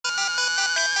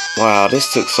Wow,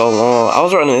 this took so long. I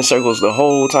was running in circles the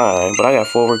whole time, but I got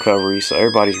full recovery, so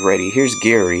everybody's ready. Here's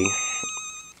Gary.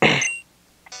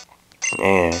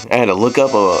 And I had to look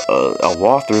up a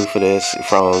walkthrough for this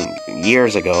from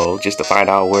years ago just to find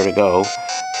out where to go.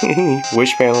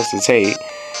 Which panels to take.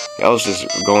 I was just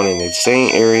going in the same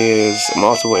areas,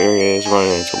 multiple areas,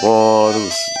 running into walls. It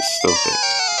was just stupid.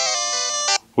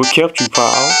 What kept you,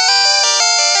 pal?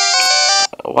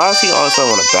 Why does he all of a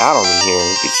sudden want to battle me here?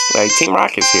 It's like, Team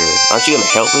Rocket's here. Aren't you going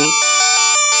to help me?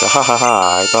 So, ha ha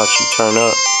ha, I thought you'd turn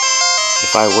up.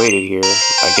 If I waited here,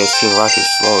 I guess Team Rocket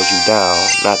slows you down.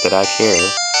 Not that I care.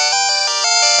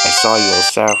 I saw you in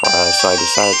Sapphire, so I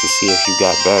decided to see if you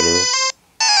got better.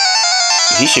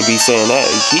 He should be saying that.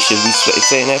 He should be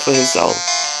saying that for himself.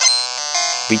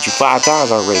 Beat you 5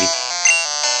 times already.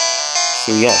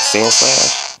 So yeah, Sand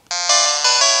Slash.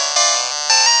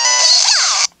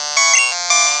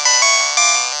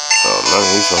 So none of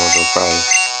these ones will probably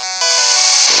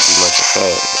be much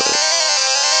effect, but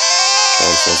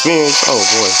Transcend Experience, oh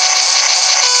boy.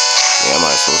 Yeah, I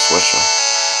might as well switch them.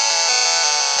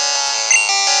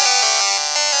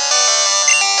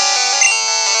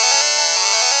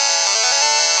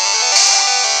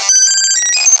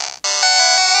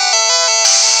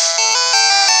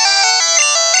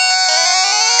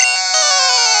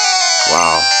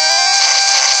 Wow.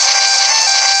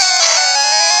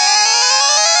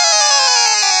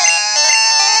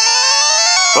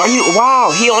 Are you?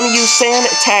 Wow, he only used Sand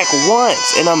Attack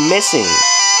once, and I'm missing.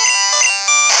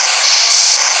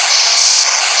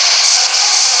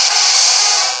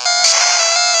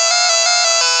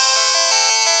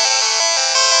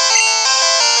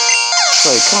 It's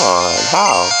like, come on,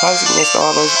 how? How does he miss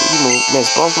all those? He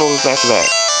missed both moves back to back.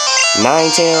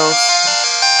 9 tails.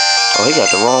 Oh, he got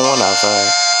the wrong one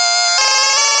outside.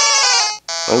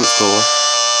 Oh, it was cool.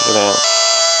 Look at that.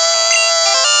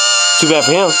 Too bad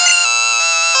for him.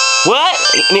 What?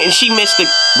 And she missed it.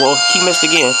 Well, he missed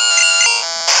again.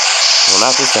 Well,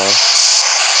 not this time.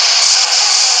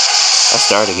 I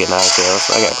started to get 9 tails,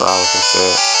 so I got Growlithe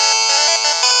instead.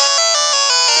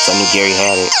 So I knew Gary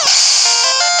had it.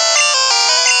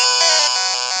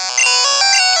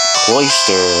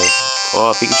 Cloyster.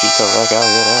 Oh, Pikachu's coming back out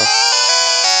here now.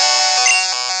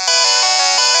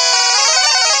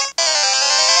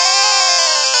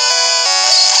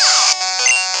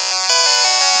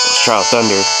 Let's try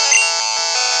Thunder.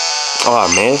 Oh, I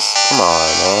missed? Come on,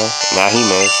 man. Now he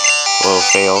missed. A little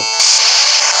fail.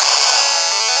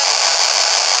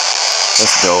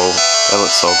 That's dope. That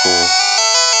looks so cool.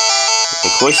 The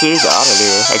Cloyster's out of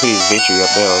there. I could use Victory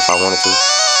up there if I wanted to.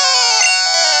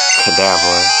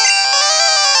 Kadabra.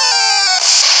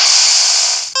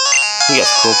 He got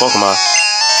some cool Pokemon.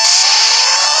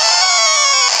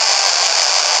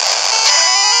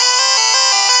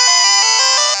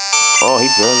 Oh, he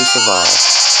barely survived.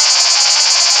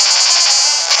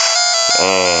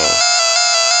 Man.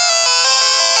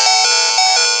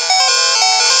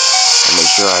 I'll make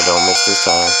sure I don't miss this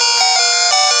time.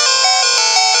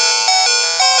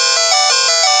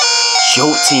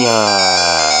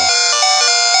 Jolteon.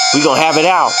 We gonna have it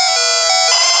out.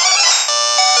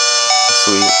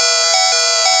 Sweet.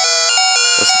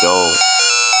 That's dope.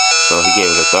 So he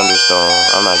gave it a Thunderstone.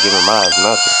 I'm not giving mine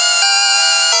nothing.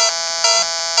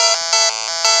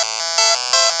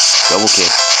 Double kick.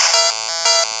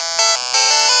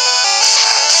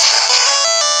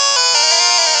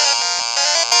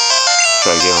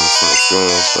 Try to give him some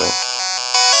experience, but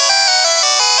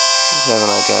what haven't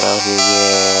I got out here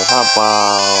yet? How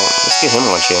about let's give him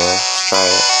one chance. Let's try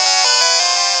it.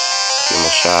 Give him a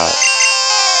shot.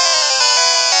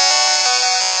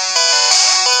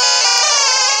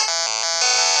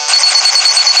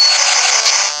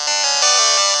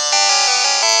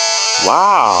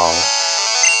 Wow.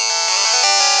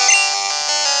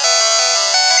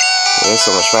 Yeah, it's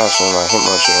so much faster than my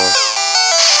Hitmonchan.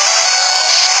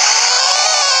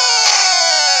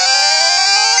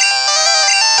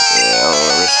 Yeah, I don't want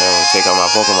to risk having to take out my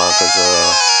Pokemon because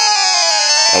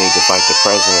I need to fight the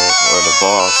president or the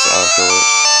boss afterwards.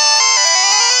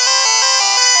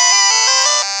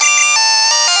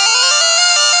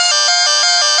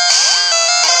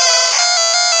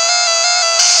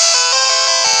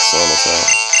 Sand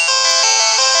Attack.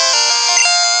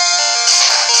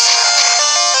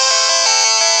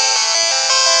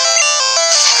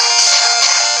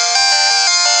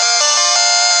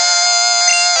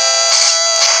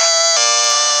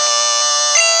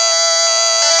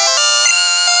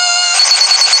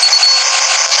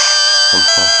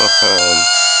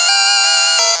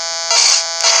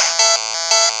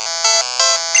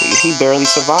 He barely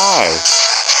survived.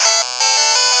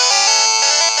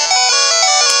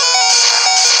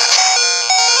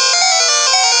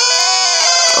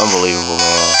 Unbelievable,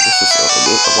 man.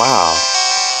 Wow.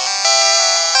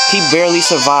 He barely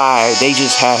survived. They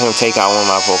just had him take out one of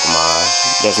my Pokemon.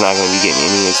 That's not going to be getting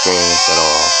any experience at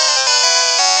all.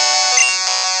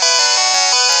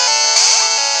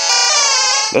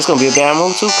 That's going to be a bad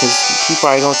move, too, because he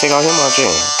probably going to take out him on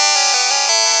chain.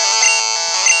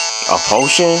 A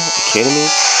potion? Are you kidding me?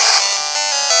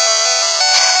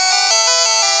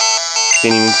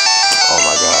 Didn't even... Oh,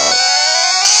 my God.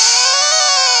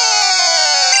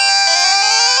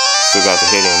 Still got the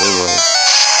hit in anyway.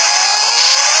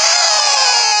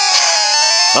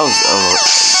 That was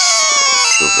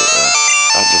stupid, man.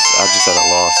 I just had a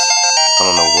loss. I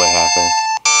don't know what happened.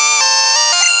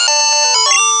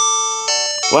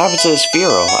 What happened to his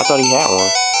Fearow? I thought he had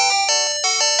one.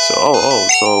 So,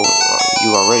 so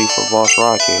you are ready for Boss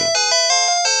Rocket.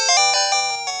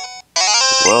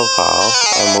 Well, pal,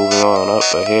 I'm moving on up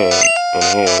ahead and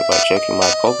ahead by checking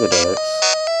my Pokedex.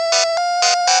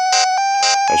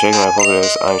 By checking my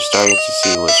Pokedex, I'm starting to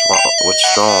see what's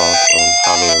strong and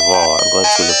how they evolve. I'm going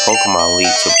to the Pokemon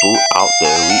League to boot out the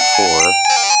Elite Four.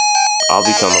 I'll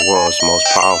become the world's most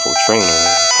powerful trainer.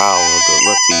 Power, good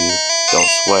luck to you.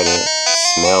 Don't sweat it.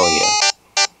 Smell ya.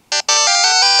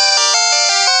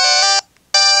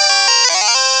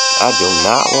 I do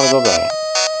not want to go back.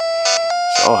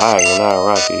 So, oh, hi, you're not a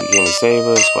Rocky. You came to save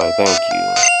us? Why, thank you.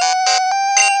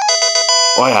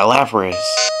 Oh, I got Lapras.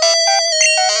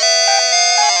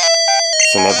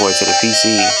 Send that boy to the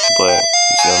PC, but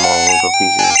you still have more room for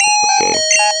PC. Okay.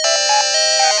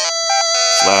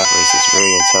 Lapras is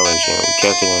very intelligent. We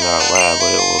kept it in our lab, but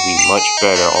it will be much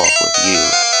better off with you.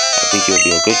 I think you'll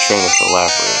be a good trainer for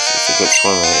Lapras. It's a good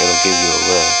swimmer. It'll give you a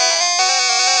lift.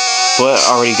 But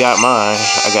I already got mine.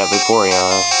 I got Vaporeon,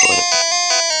 but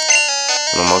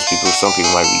I know some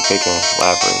people might be picking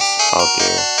Lapras out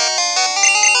there.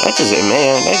 That just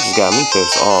got me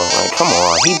pissed off. Like, come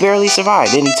on, he barely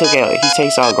survived. Then he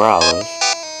takes out Growlithe.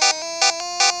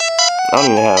 I don't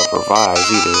even have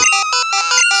Revives either,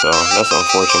 so that's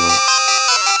unfortunate.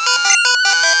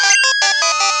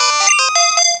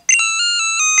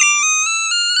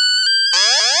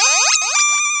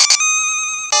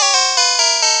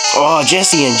 Oh,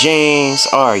 Jesse and James,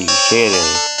 are you kidding?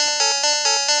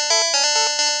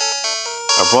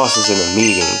 Our boss is in a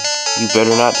meeting. You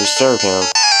better not disturb him.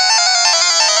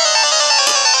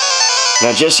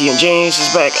 Now Jesse and James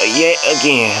is back yet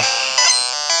again.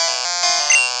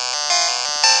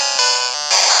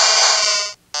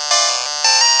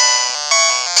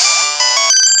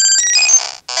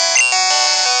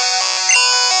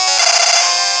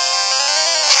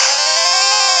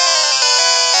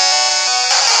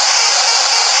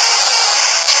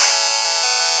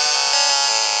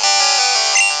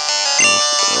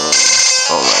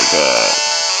 Oh my God.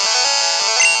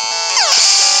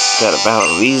 Gotta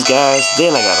battle these guys,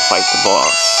 then I gotta fight the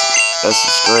boss. That's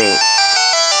just great.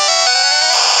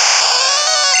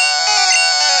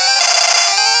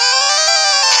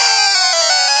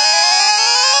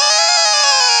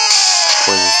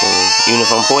 Poison sting. Even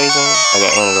if I'm poisoned, I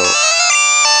got antidote.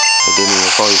 It didn't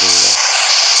even poison me.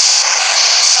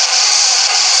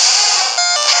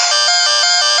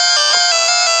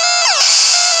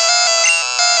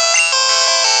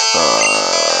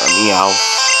 Meow.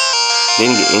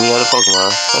 Didn't get any other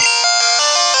Pokemon.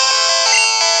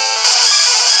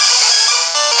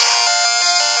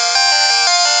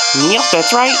 Yep,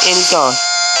 that's right, and he's gone.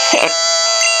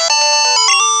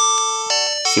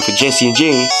 See for Jesse and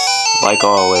James, like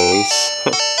always.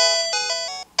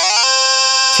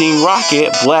 Team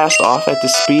Rocket blast off at the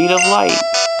speed of light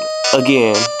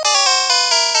again.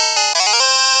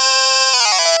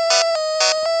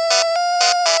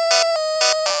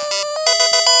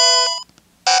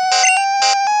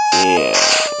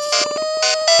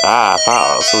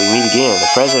 Pal, so we meet again. The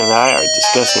president and I are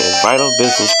discussing a vital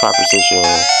business proposition.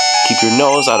 Keep your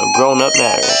nose out of grown-up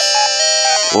matters,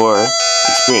 or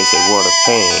experience a world of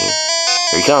pain.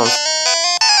 Here he comes.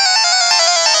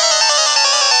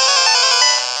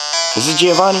 Is this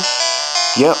Giovanni?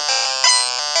 Yep.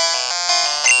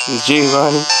 It's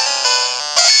Giovanni.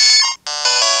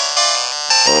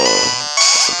 And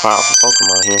it's a powerful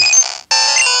Pokemon here.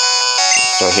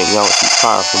 Start hitting y'all with these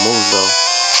powerful moves though.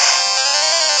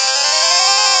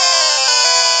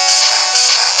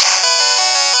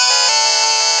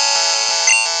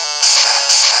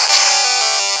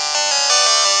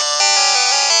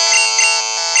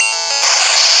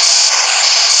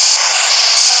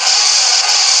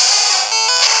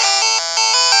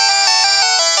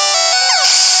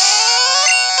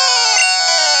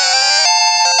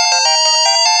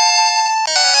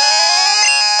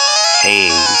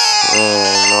 Haze.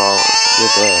 No,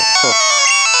 get that. Huh.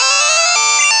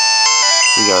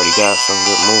 We already got some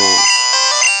good moves.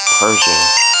 Persian.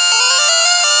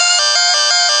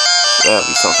 So that'll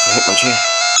be something to hit my chin.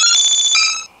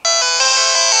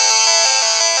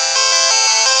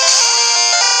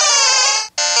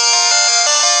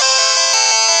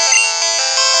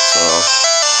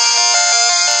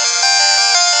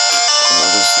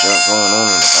 Jump going on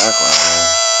in the background, man.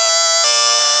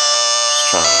 Just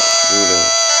trying to do this.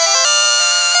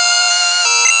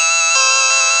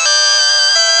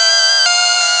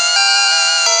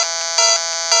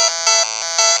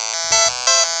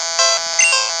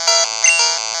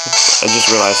 I just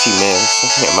realized he missed.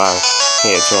 And my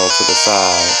head turned to the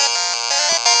side.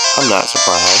 I'm not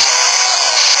surprised.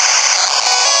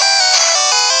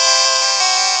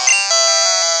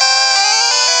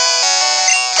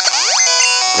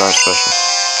 Guard special.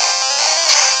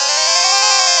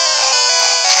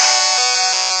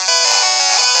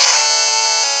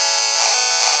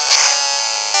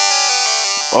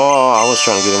 Oh, I was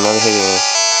trying to get another hit in.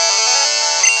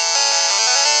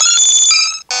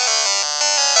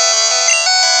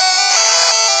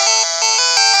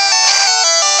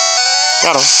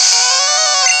 Got him.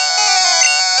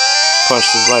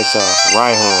 Punched his lights out.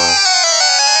 Right horn.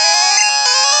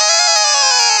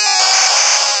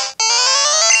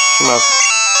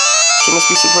 Shouldn't this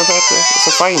be super effective? It's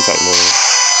a fighting type move.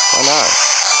 Why not?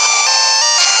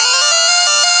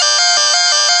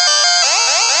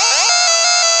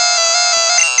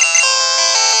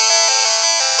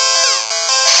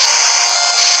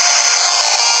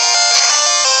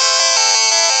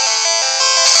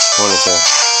 Horn attack.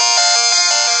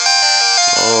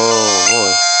 Oh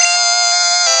boy.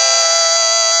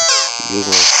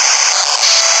 Using it.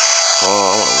 Oh,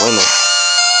 I want to win it.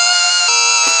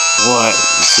 What?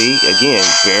 You see? Again,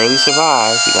 barely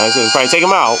survived. You guys could probably take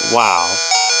him out. Wow.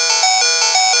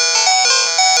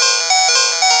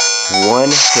 1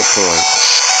 hit point.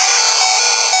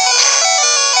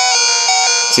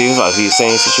 See, it's about to be the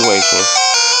same situation.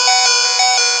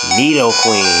 Nido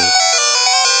Queen.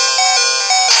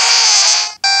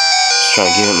 Just trying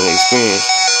to get him the experience.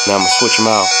 Now I'm going to switch him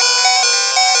out.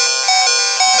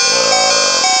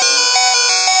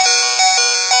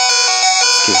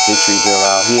 Get Victory Bill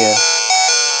out here.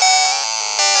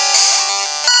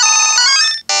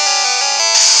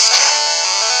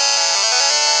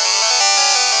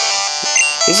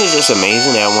 This is just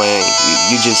amazing that when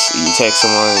you text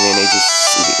someone and then they just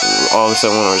all of a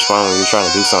sudden want to respond when you're trying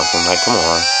to do something. Like, come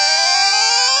on.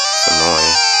 It's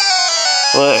annoying.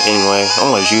 But anyway, I'm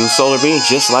going to use Solar Beam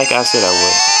just like I said I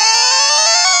would.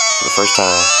 For the first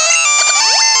time.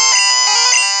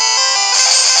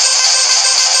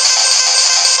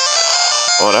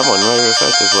 Oh, that wasn't very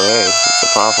effective, but hey, it's a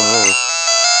powerful move.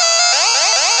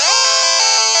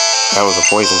 That was a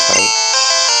poison type.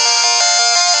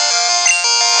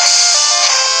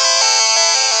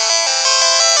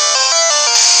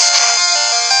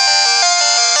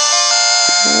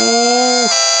 Ooh,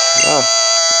 yeah.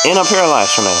 And I'm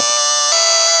paralyzed from that.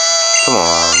 Come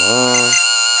on, man.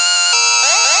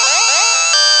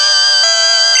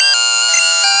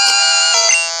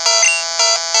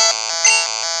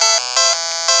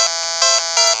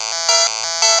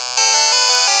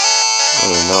 I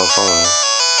don't even know if I want to.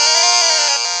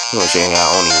 You know, you ain't got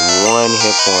only 1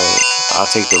 hit point. I'll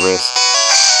take the risk.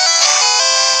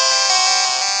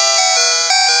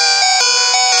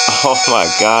 Oh my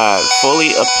god. Fully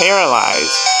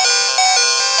paralyzed.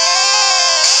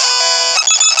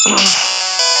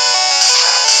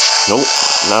 Nope.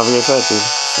 Not very effective.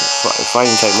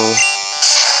 Fighting type move.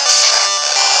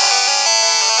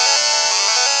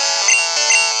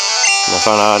 And I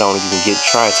found out I don't even get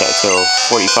Tri-Attack till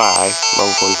 45.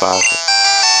 Level 45.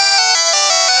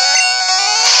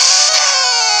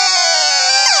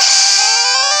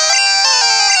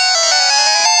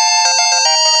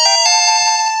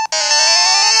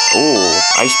 Ooh,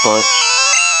 Ice Punch.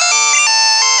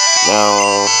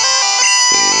 Now, let's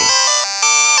see.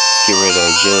 Get rid of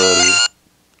Agility.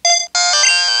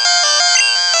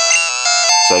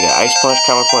 So I got Ice Punch,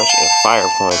 Counter Punch, and Fire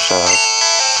Punch now.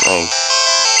 Nice.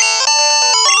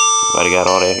 Everybody got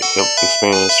all that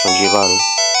experience from Giovanni.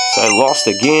 So I lost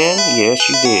again? Yes,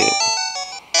 you did.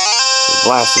 So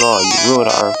blast it all. You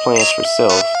ruined our plans for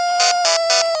self.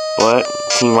 But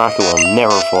Team Rocket will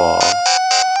never fall.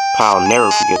 I'll never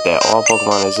forget that all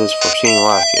Pokemon exist for Team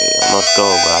Rocket. I must go,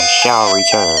 but I shall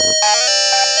return.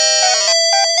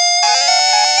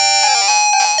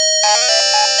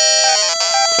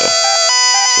 Okay.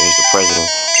 So here's the president.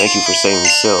 Thank you for saving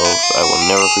Sylph. I will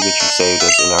never forget you saved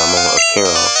us in our moment of peril.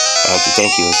 I have to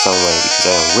thank you in some way because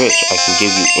I am rich. I can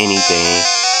give you anything.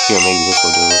 Here, maybe this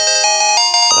will do.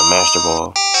 A Master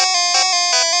Ball.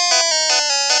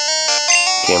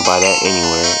 can't buy that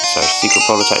anywhere. It's our secret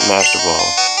prototype Master Ball.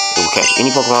 It will catch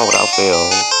any Pokemon without fail.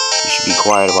 You should be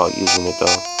quiet about using it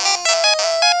though.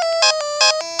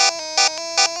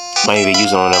 Might even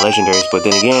use it on the legendaries, but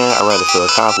then again, I'd rather feel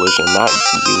accomplished and not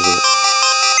use it.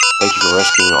 Thank you for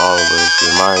rescuing all of us.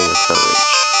 We admire your courage.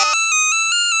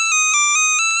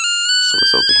 So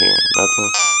what's over here? Nothing.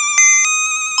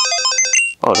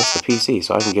 Oh, that's the PC,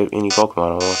 so I can get any Pokemon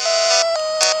I want.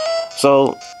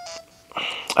 So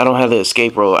I don't have the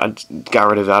escape road. I got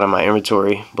rid of it out of my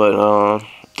inventory, but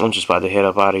I'm just about to head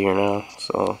up out of here now.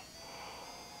 So,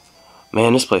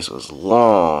 man, this place was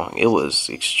long. It was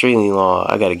extremely long.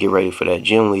 I got to get ready for that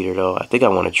gym leader, though. I think I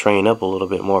want to train up a little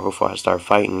bit more before I start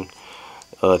fighting.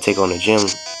 Take on the gym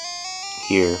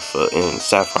here in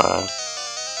Saffron.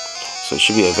 So it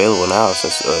should be available now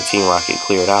since Team Rocket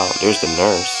cleared out. There's the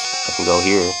nurse. I can go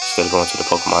here instead of going to the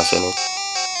Pokemon Center.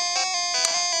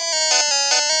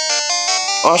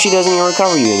 Oh, she doesn't even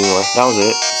recover you anymore. That was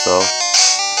it. So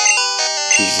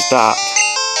she just stopped.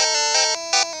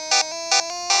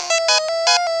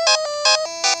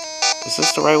 Is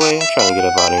this the right way? I'm trying to get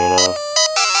up out of here now.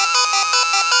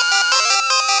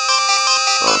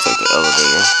 So I'll take the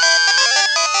elevator.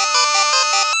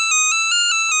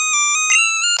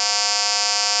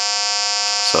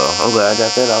 So I'm glad I got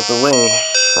that out the way.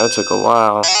 That took a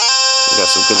while. We got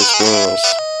some good experience.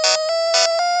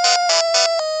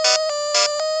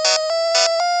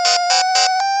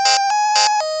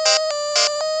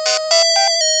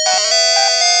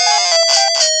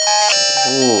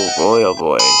 Oh boy, oh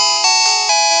boy.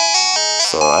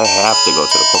 So I have to go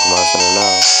to the Pokemon Center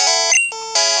now.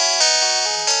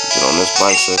 Get on this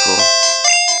bicycle.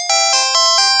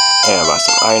 I gotta buy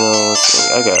some items.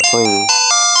 I got plenty.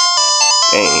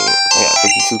 Dang, I got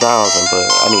 52,000, but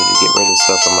I need to get rid of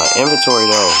stuff from my inventory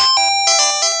though.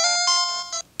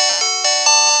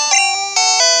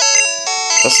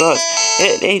 That sucks.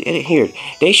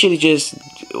 They should have just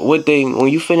when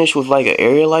you finish with like an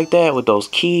area like that with those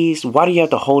keys, why do you have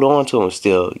to hold on to them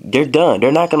still? They're done.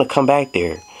 They're not gonna come back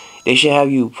there. They should have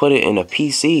you put it in a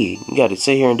PC. You got to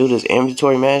sit here and do this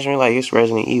inventory management like it's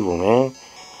Resident Evil, man.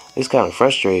 It's kind of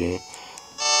frustrating.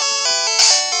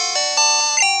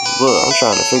 Look, I'm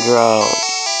trying to figure out.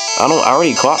 I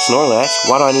already caught Snorlax.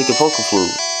 Why do I need the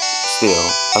Pokeflute still?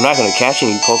 I'm not gonna catch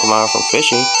any Pokemon from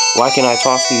fishing. Why can't I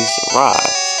toss these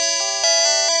rods?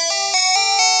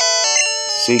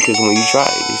 See, because when you try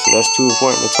it, that's too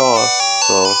important to toss.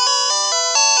 So,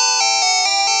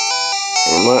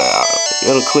 and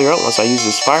it'll clear up once I use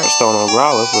this Firestone on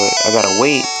Growlithe, but I gotta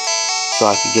wait so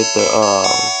I can get the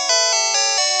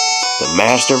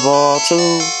Master Ball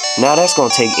too. Now that's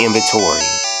gonna take inventory.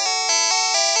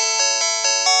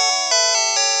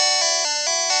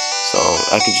 So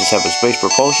I could just have a space for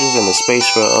potions and a space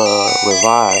for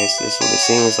revise. That's what it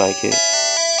seems like it.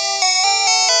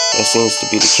 That seems to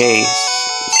be the case.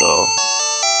 So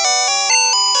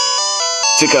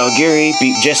took out Gary,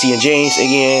 beat Jesse and James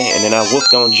again, and then I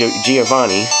whooped on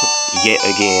Giovanni yet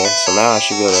again. So now I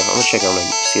should be able to. I'm gonna check on the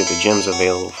see if the gem's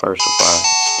available first before I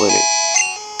split it.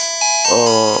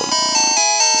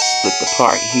 Split the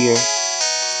part here.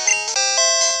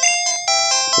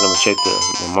 I'm gonna check the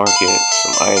market for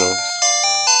some items.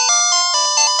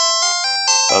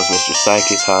 That was Mr.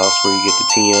 Psychic's house where you get the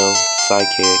TM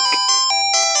Psychic.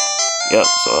 Yep,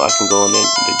 so I can go in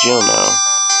the gym now.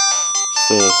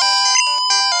 It says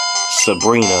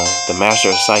Sabrina, the master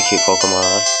of Psychic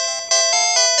Pokemon.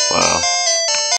 Wow.